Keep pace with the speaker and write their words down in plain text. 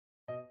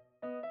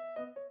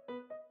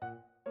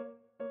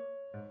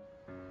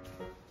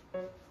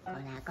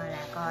こら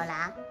こ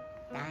ら、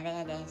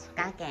誰です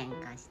か喧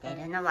嘩して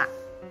るのは。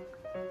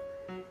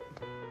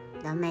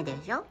ダメで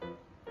しょ、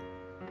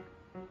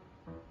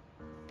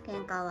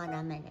喧嘩は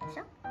ダメでし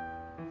ょ。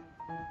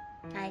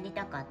入り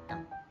たかった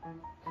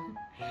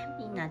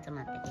みんな集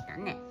まってきた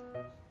ね。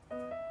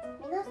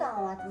皆さ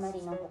んお集ま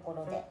りのとこ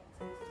ろで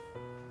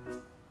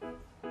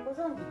ご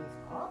存知です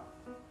か？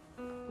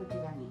こち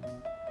らに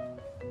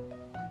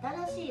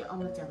新しいお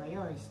もちゃが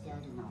用意してあ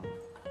るのを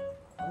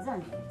ご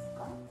存知です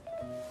か？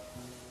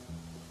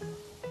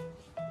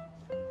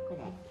これ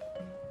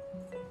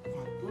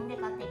100均で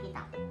買ってき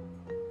た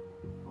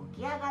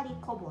起き上がり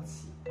こぼ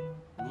し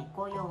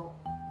猫用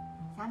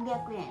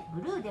300円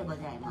ブルーでござ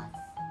います。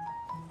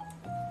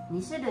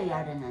2種類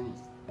あるのに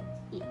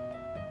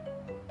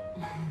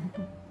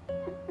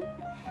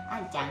あ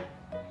んちゃん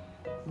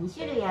2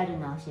種類ある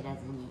のを知ら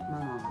ずにマ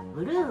マは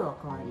ブルーを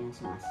購入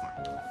しました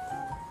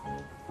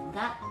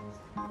が、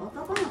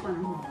男の子の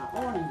方が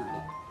多いので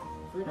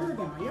ブルー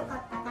でも良かっ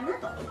たかな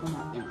と思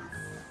ってます。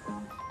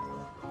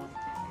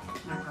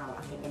中を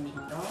開けてみると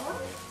こ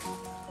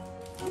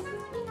んな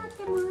風になっ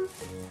てます。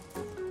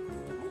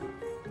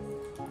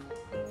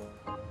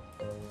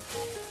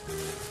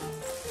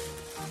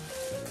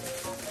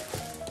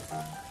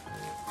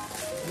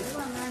これは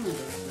何でしょ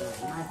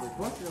う。まず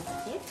ボスを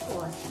チェックを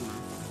しま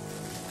す。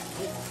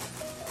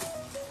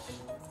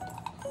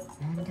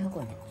なんだこ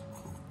れ。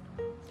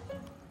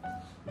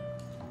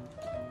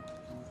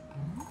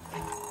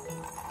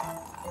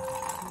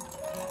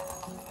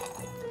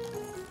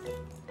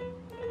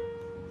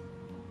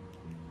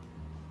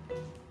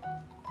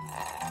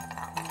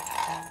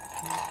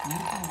中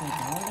で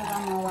ボールが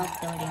回っ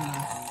ておりま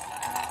す。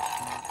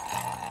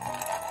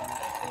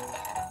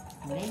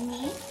これ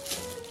に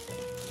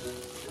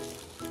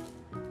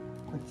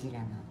こちら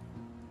の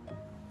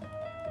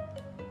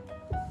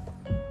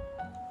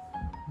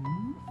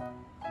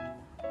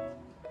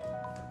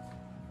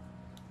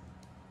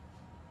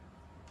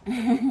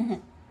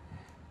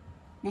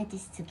ナチ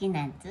ス好きな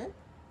やつ？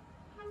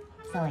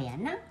そうや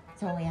な、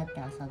そうやって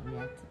遊ぶ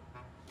やつ。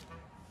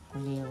こ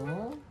れを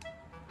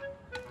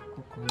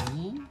ここ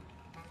に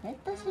セッ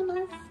トします。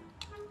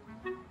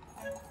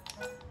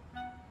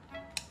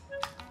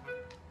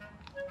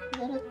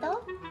すると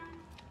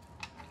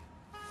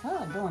さ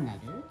あどうなる？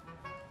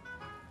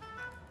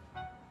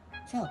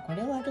さあこ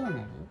れはどうなる？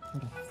ほ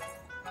ら、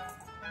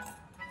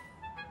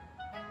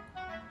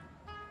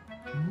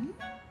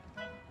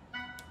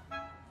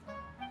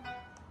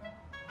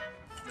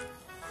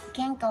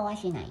喧嘩は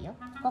しないよ。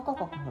ここ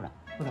ほら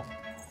ほら。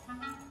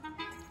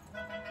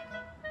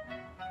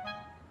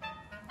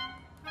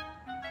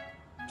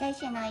じゃあ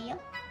しないよ。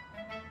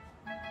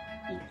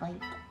いい子いい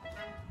子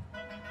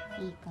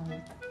いい子いい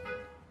子。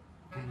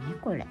何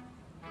これ。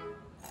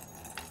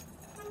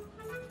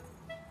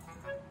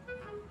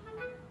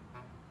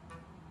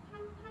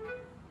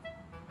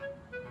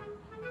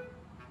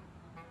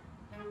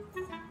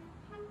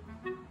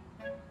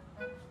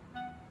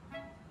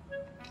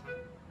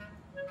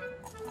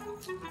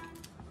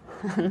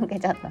抜け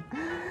ちゃった。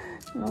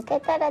抜け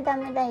たらダ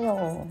メだ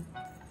よ。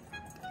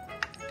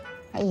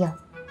はいよ。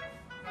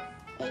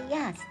えい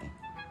やーして。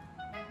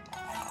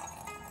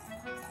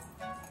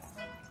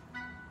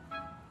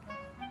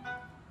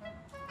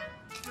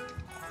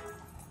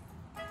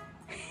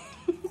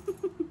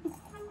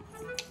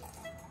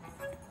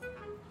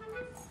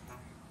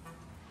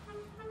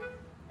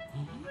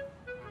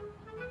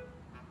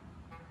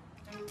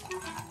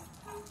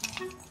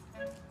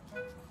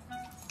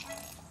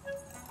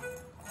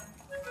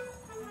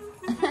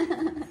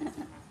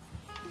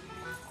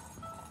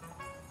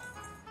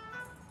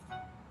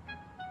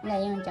ラ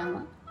イオンちゃん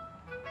は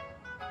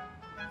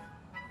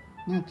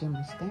何注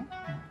文して、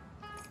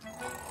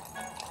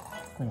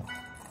これ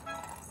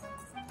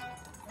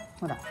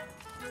ほら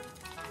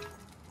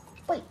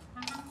ぽい。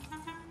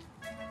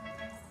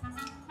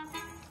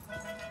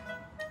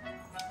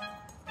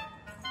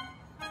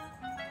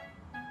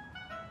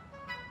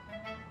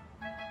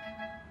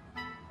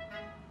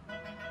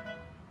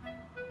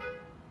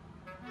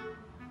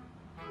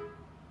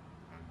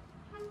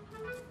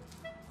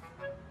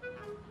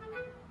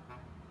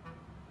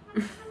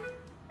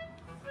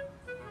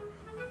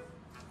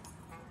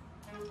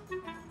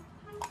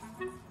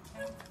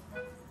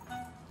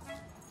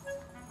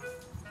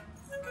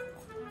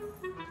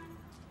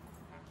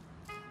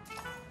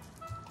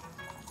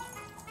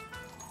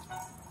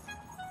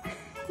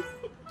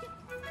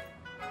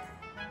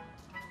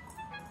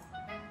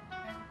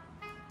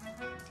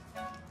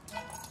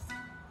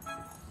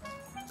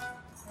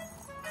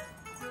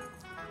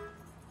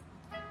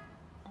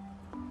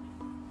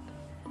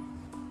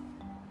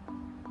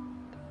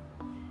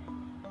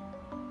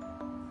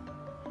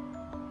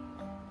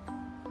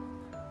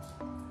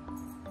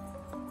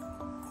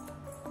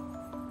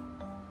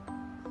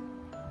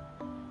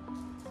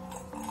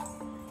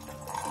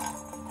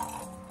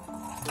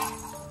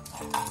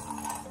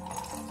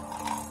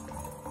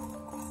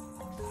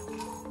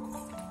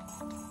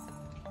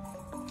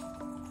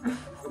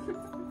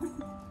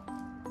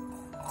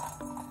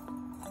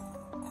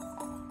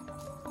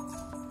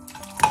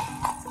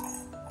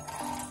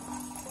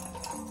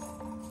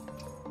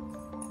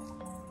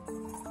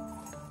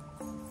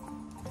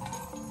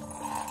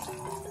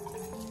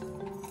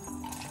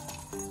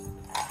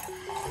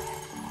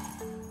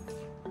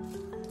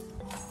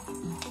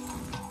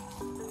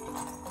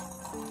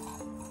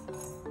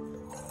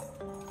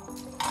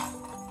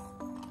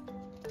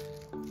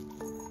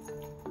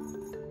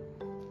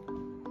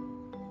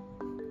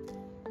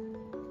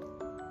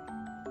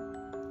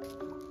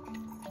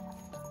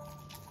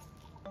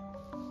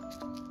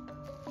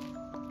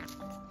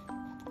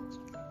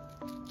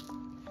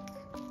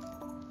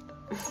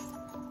ます